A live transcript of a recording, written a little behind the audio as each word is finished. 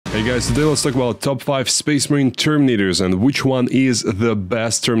Hey guys, today let's talk about top 5 Space Marine Terminators and which one is the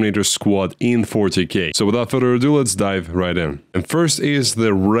best Terminator squad in 40k. So without further ado, let's dive right in. And first is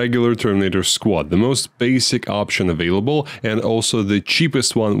the regular Terminator squad, the most basic option available and also the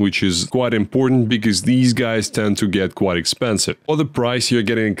cheapest one, which is quite important because these guys tend to get quite expensive. For the price, you're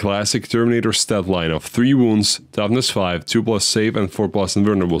getting a classic Terminator stat line of 3 wounds, toughness 5, 2+ save and 4+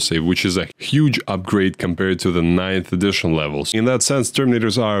 invulnerable save, which is a huge upgrade compared to the 9th edition levels. In that sense,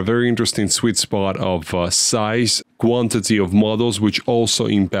 Terminators are a very interesting sweet spot of size, quantity of models, which also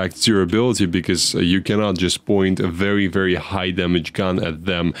impacts durability because you cannot just point a very high damage gun at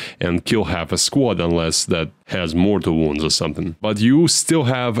them and kill half a squad unless that has mortal wounds or something. But you still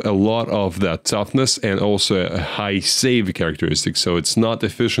have a lot of that toughness and also a high save characteristic, so it's not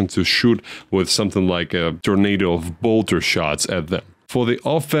efficient to shoot with something like a tornado of bolter shots at them. For the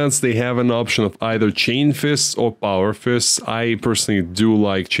offense, they have an option of either Chain Fists or Power Fists. I personally do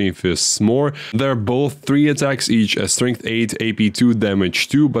like Chain Fists more. They're both 3 attacks each, a Strength 8, AP 2, Damage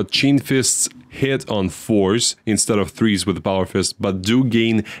 2, but Chain Fists hit on 4s instead of 3s with the Power Fist, but do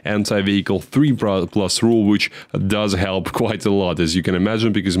gain anti-vehicle 3+ rule, which does help quite a lot, as you can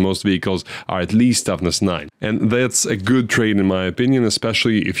imagine, because most vehicles are at least toughness 9. And that's a good trade in my opinion,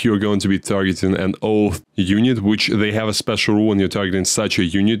 especially if you're going to be targeting an Oath unit, which they have a special rule when you're targeting such a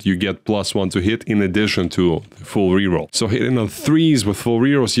unit, you get +1 to hit in addition to full reroll. So hitting on 3s with full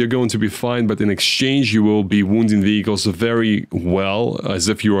rerolls, you're going to be fine, but in exchange you will be wounding vehicles very well, as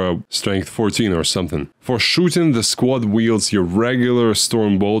if you are Strength 14 or something. For shooting, the squad wields your regular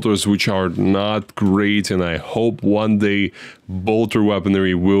storm bolters, which are not great, and I hope one day bolter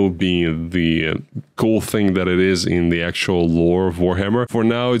weaponry will be the cool thing that it is in the actual lore of Warhammer. For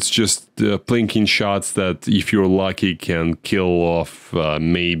now, it's just plinking shots that, if you're lucky, can kill off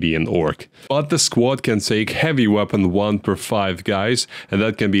maybe an orc. But the squad can take heavy weapon 1 per 5 guys, and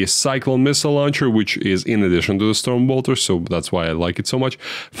that can be a Cyclone missile launcher, which is in addition to the storm bolter, so that's why I like it so much.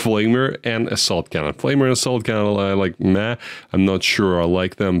 Flamer and assault cannon. Flamer and assault cannon, I like meh. I'm not sure I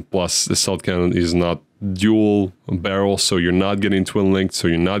like them. Plus, the assault cannon is not dual barrel, so you're not getting twin linked, so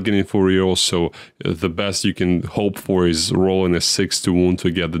you're not getting full reroll, so the best you can hope for is rolling a 6 to wound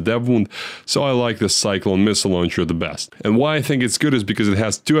to get the dev wound. So I like the Cyclone missile launcher the best. And why I think it's good is because it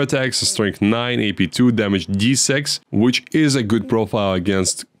has 2 attacks, a strength 9, AP 2, damage D6, which is a good profile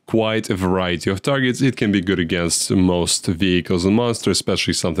against quite a variety of targets. It can be good against most vehicles and monsters,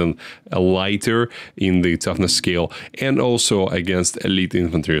 especially something lighter in the toughness scale, and also against elite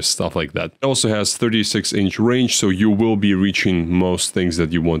infantry, stuff like that. It also has 36-inch range, so you will be reaching most things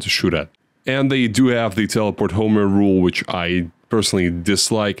that you want to shoot at. And they do have the teleport homer rule, which I personally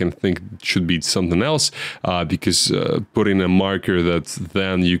dislike and think should be something else, because putting a marker that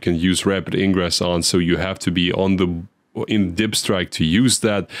then you can use rapid ingress on, so you have to be on the in dip strike to use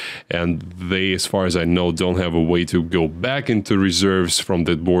that, and they, as far as I know, don't have a way to go back into reserves from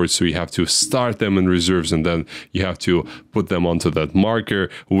that board, so you have to start them in reserves and then you have to put them onto that marker,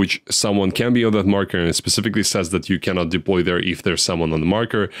 which someone can be on that marker, and it specifically says that you cannot deploy there if there's someone on the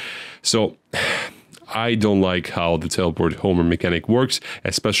marker. So I don't like how the teleport homer mechanic works,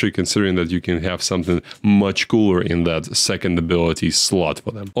 especially considering that you can have something much cooler in that second ability slot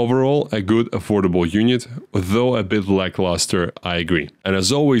for them. Overall, a good, affordable unit, though a bit lackluster, I agree. And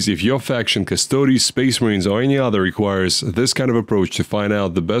as always, if your faction, Custodes, Space Marines or any other requires this kind of approach to find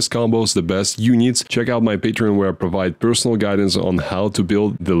out the best combos, the best units, check out my Patreon where I provide personal guidance on how to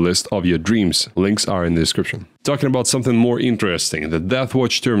build the list of your dreams. Links are in the description. Talking about something more interesting, the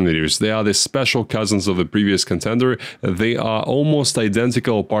Deathwatch Terminators. They are the special cousins of the previous contender. They are almost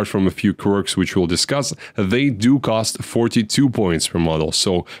identical apart from a few quirks which we'll discuss. They do cost 42 points per model,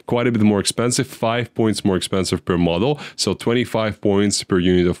 so quite a bit more expensive, 5 points more expensive per model, so 25 points per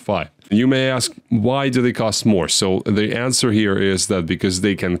unit of 5. You may ask, why do they cost more? So the answer here is that because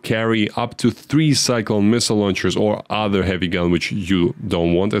they can carry up to 3 Cyclone missile launchers or other heavy gun, which you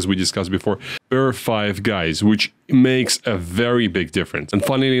don't want, as we discussed before, per 5 guys, which makes a very big difference. And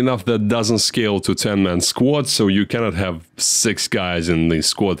funnily enough, that doesn't scale to 10-man squad, so you cannot have 6 guys in the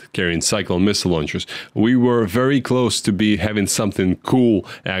squad carrying Cyclone missile launchers. We were very close to be having something cool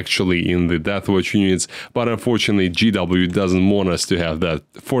actually in the Deathwatch units, but unfortunately GW doesn't want us to have that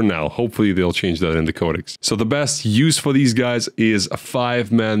for now. Hopefully they'll change that in the codex. So the best use for these guys is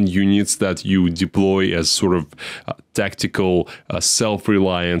 5-man units that you deploy as sort of tactical,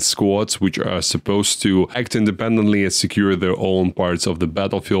 self-reliant squads, which are supposed to act independently and secure their own parts of the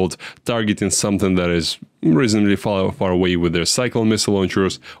battlefield, targeting something that is reasonably far away with their cyclone missile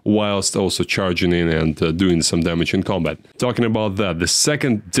launchers, whilst also charging in and doing some damage in combat. Talking about that, the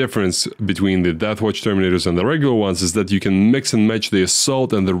second difference between the Deathwatch Terminators and the regular ones is that you can mix and match the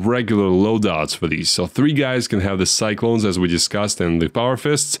assault and the regular loadouts for these. So 3 guys can have the cyclones, as we discussed, and the power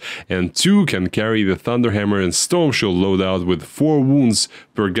fists, and 2 can carry the Thunderhammer and Storm Shield loadout with 4 wounds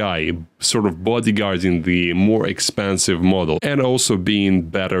per guy, sort of bodyguarding the more expansive model, and also being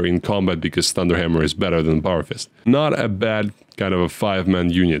better in combat because Thunderhammer is better than Power Fist. Not a bad kind of a 5-man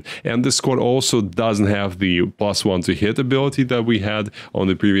unit. And this squad also doesn't have the +1 to hit ability that we had on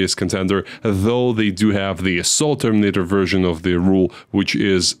the previous contender, though they do have the Assault Terminator version of the rule, which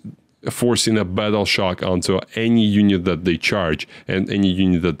is forcing a battle shock onto any unit that they charge and any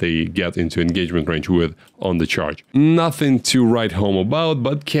unit that they get into engagement range with on the charge. Nothing to write home about,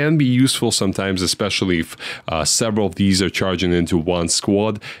 but can be useful sometimes, especially if several of these are charging into one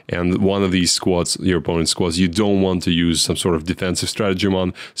squad, and one of these squads, your opponent's squads, you don't want to use some sort of defensive stratagem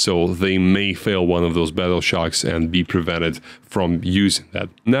on, so they may fail one of those battle shocks and be prevented from using that.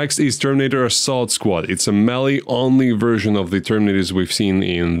 Next is Terminator Assault Squad. It's a melee-only version of the Terminators we've seen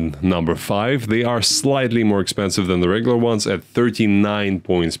in number 5. They are slightly more expensive than the regular ones at 39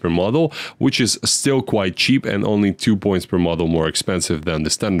 points per model, which is still quite cheap and only 2 points per model more expensive than the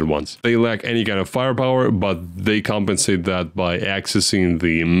standard ones. They lack any kind of firepower, but they compensate that by accessing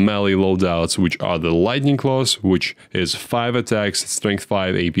the melee loadouts, which are the Lightning Claws, which is 5 attacks, strength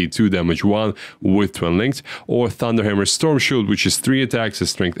 5, AP 2, damage 1 with Twin Linked, or Thunderhammer Storm Shield, which is 3 attacks,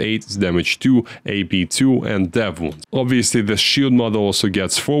 strength 8, damage 2, AP 2, and dev wounds. Obviously, the shield model also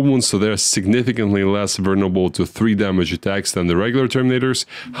gets 4 wounds, so they're significantly less vulnerable to 3 damage attacks than the regular Terminators.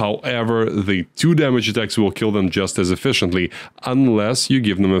 However, the 2 damage attacks will kill them just as efficiently, unless you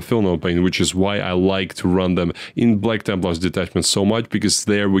give them a Feel No Pain, which is why I like to run them in Black Templar's detachment so much, because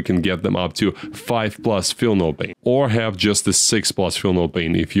there we can get them up to 5+ Feel No Pain, or have just the 6+ Feel No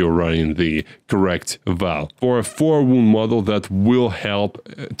Pain if you're running the correct vow. For a 4 wound model, that will help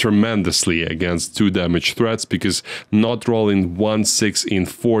tremendously against 2 damage threats, because not rolling 1/6 in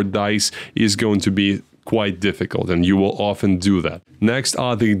 4 dice is going to be quite difficult, and you will often do that. Next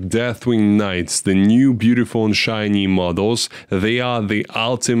are the Deathwing Knights, the new beautiful and shiny models. They are the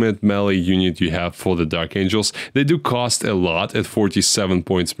ultimate melee unit you have for the Dark Angels. They do cost a lot at 47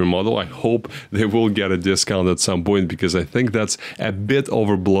 points per model. I hope they will get a discount at some point, because I think that's a bit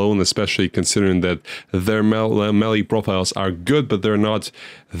overblown, especially considering that their melee profiles are good, but they're not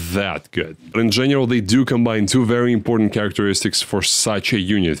that good. But in general, they do combine 2 very important characteristics for such a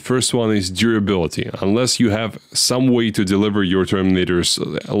unit. First one is durability. Unless you have some way to deliver your Terminators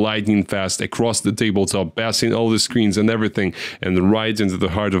lightning fast across the tabletop, passing all the screens and everything, and right into the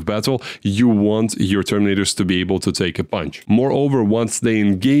heart of battle, you want your Terminators to be able to take a punch. Moreover, once they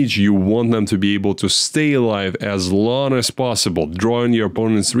engage, you want them to be able to stay alive as long as possible, drawing your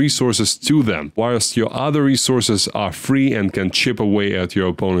opponent's resources to them, whilst your other resources are free and can chip away at your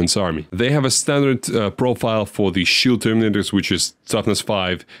opponent's army. They have a standard profile for the Shield Terminators, which is toughness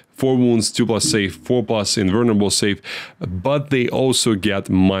 5, 4 wounds, 2+ save, 4+ invulnerable save, but they also get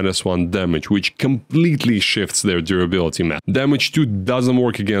 -1 damage, which completely shifts their durability map. Damage 2 doesn't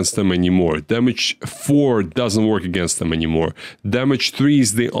work against them anymore. Damage 4 doesn't work against them anymore. Damage 3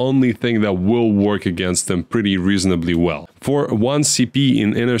 is the only thing that will work against them pretty reasonably well. For 1 CP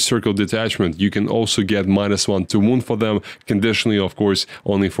in Inner Circle Detachment, you can also get -1 to wound for them, conditionally, of course,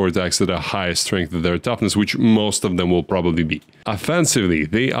 only for attacks that are highest strength of their toughness, which most of them will probably be. Offensively,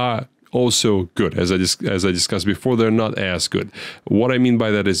 they are also good. As I discussed before, they're not as good. What I mean by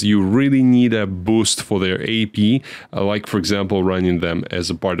that is you really need a boost for their AP, like for example running them as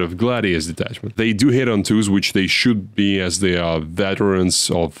a part of Gladius detachment. They do hit on 2s, which they should be, as they are veterans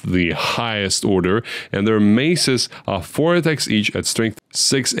of the highest order, and their maces are 4 attacks each at strength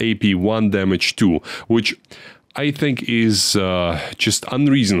 6, AP 1, damage 2, which I think is just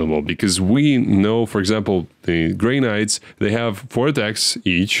unreasonable, because we know, for example, the Grey Knights, they have 4 attacks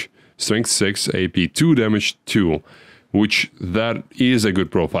each, strength 6, AP 2, damage 2, which that is a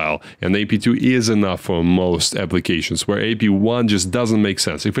good profile, and AP 2 is enough for most applications, where AP 1 just doesn't make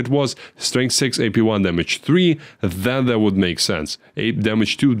sense. If it was strength 6, AP 1, damage 3, then that would make sense.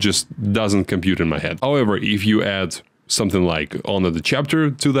 Damage 2 just doesn't compute in my head. However, if you add something like Honor the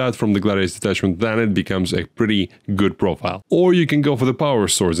Chapter to that from the Gladius detachment, then it becomes a pretty good profile. Or you can go for the Power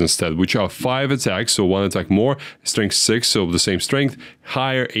Swords instead, which are 5 attacks, so 1 attack more, strength 6, so the same strength,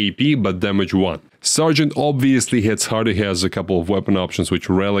 higher AP, but damage 1. Sergeant obviously hits harder. He has a couple of weapon options which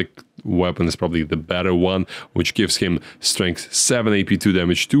relic weapon is probably the better one, which gives him strength 7, AP 2,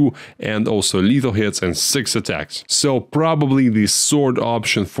 damage 2, and also lethal hits and 6 attacks. So probably the sword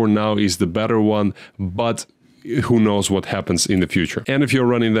option for now is the better one, but who knows what happens in the future. And if you're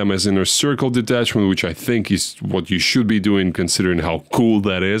running them as inner circle detachment, which I think is what you should be doing considering how cool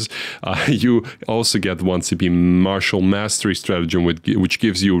that is, you also get 1 CP martial mastery stratagem, which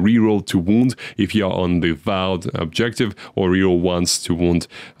gives you reroll to wound if you're on the vowed objective, or reroll once to wound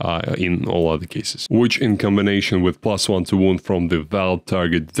in all other cases, which in combination with +1 to wound from the vowed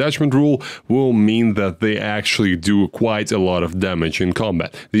target detachment rule will mean that they actually do quite a lot of damage in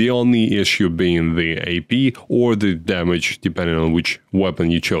combat. The only issue being the AP or the damage, depending on which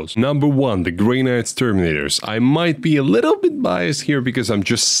weapon you chose. Number 1, the Grey Knights Terminators. I might be a little bit biased here because I'm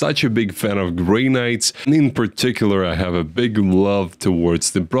just such a big fan of Grey Knights, and in particular I have a big love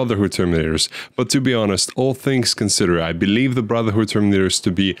towards the Brotherhood Terminators. But to be honest, all things considered, I believe the Brotherhood Terminators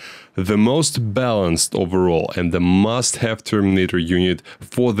to be the most balanced overall and the must-have Terminator unit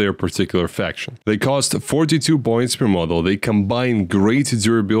for their particular faction. They cost 42 points per model, they combine great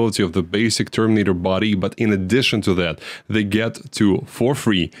durability of the basic Terminator body, but in addition to that, they get to, for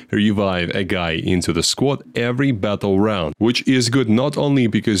free, revive a guy into the squad every battle round, which is good not only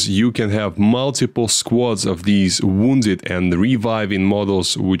because you can have multiple squads of these wounded and reviving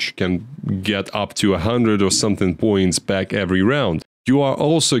models which can get up to 100 or something points back every round. You are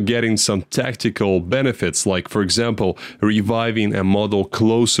also getting some tactical benefits, like for example, reviving a model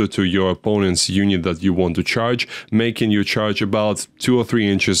closer to your opponent's unit that you want to charge, making you charge about 2 or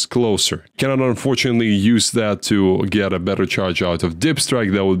 3 inches closer. Cannot unfortunately use that to get a better charge out of Dip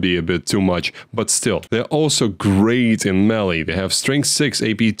Strike, that would be a bit too much, but still. They're also great in melee. They have strength 6,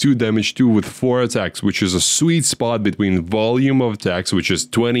 AP 2, damage 2 with 4 attacks, which is a sweet spot between volume of attacks, which is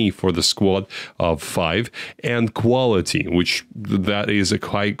 20 for the squad of 5, and quality, which that is a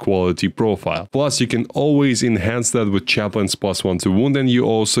high quality profile. Plus, you can always enhance that with chaplains +1 to wound, and you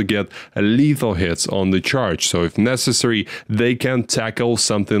also get lethal hits on the charge. So if necessary, they can tackle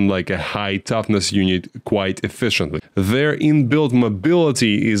something like a high toughness unit quite efficiently. Their inbuilt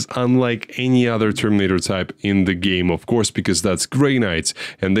mobility is unlike any other Terminator type in the game, of course, because that's Grey Knights,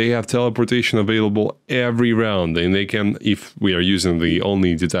 and they have teleportation available every round, and they can, if we are using the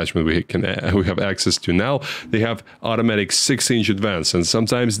only detachment we have access to now, they have automatic 6-inch advance, and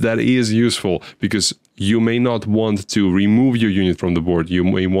sometimes that is useful because you may not want to remove your unit from the board. You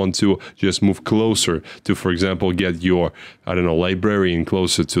may want to just move closer to, for example, get your, I don't know, librarian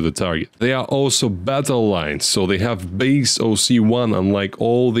closer to the target. They are also battle lines, so they have base OC1 unlike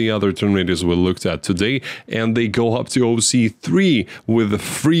all the other Terminators we looked at today, and they go up to OC3 with the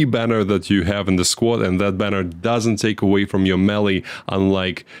free banner that you have in the squad, and that banner doesn't take away from your melee,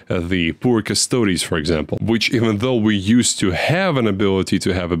 unlike the poor Custodies, for example, which even though we used to have an ability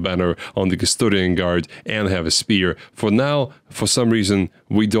to have a banner on the Custodian Guard and have a spear, for now, for some reason,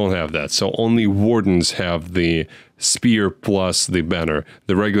 we don't have that. So only Wardens have the spear plus the banner.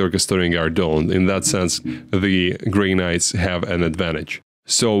 The regular Custodian Guard don't. In that sense, the Grey Knights have an advantage.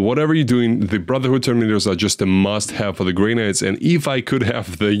 So whatever you're doing, the Brotherhood Terminators are just a must-have for the Grey Knights, and if I could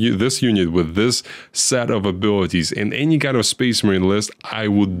have this unit with this set of abilities in any kind of Space Marine list, I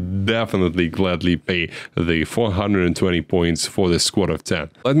would definitely gladly pay the 420 points for the squad of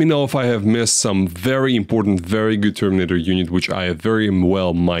 10. Let me know if I have missed some very important, very good Terminator unit, which I very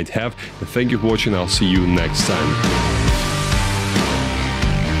well might have. And thank you for watching, I'll see you next time.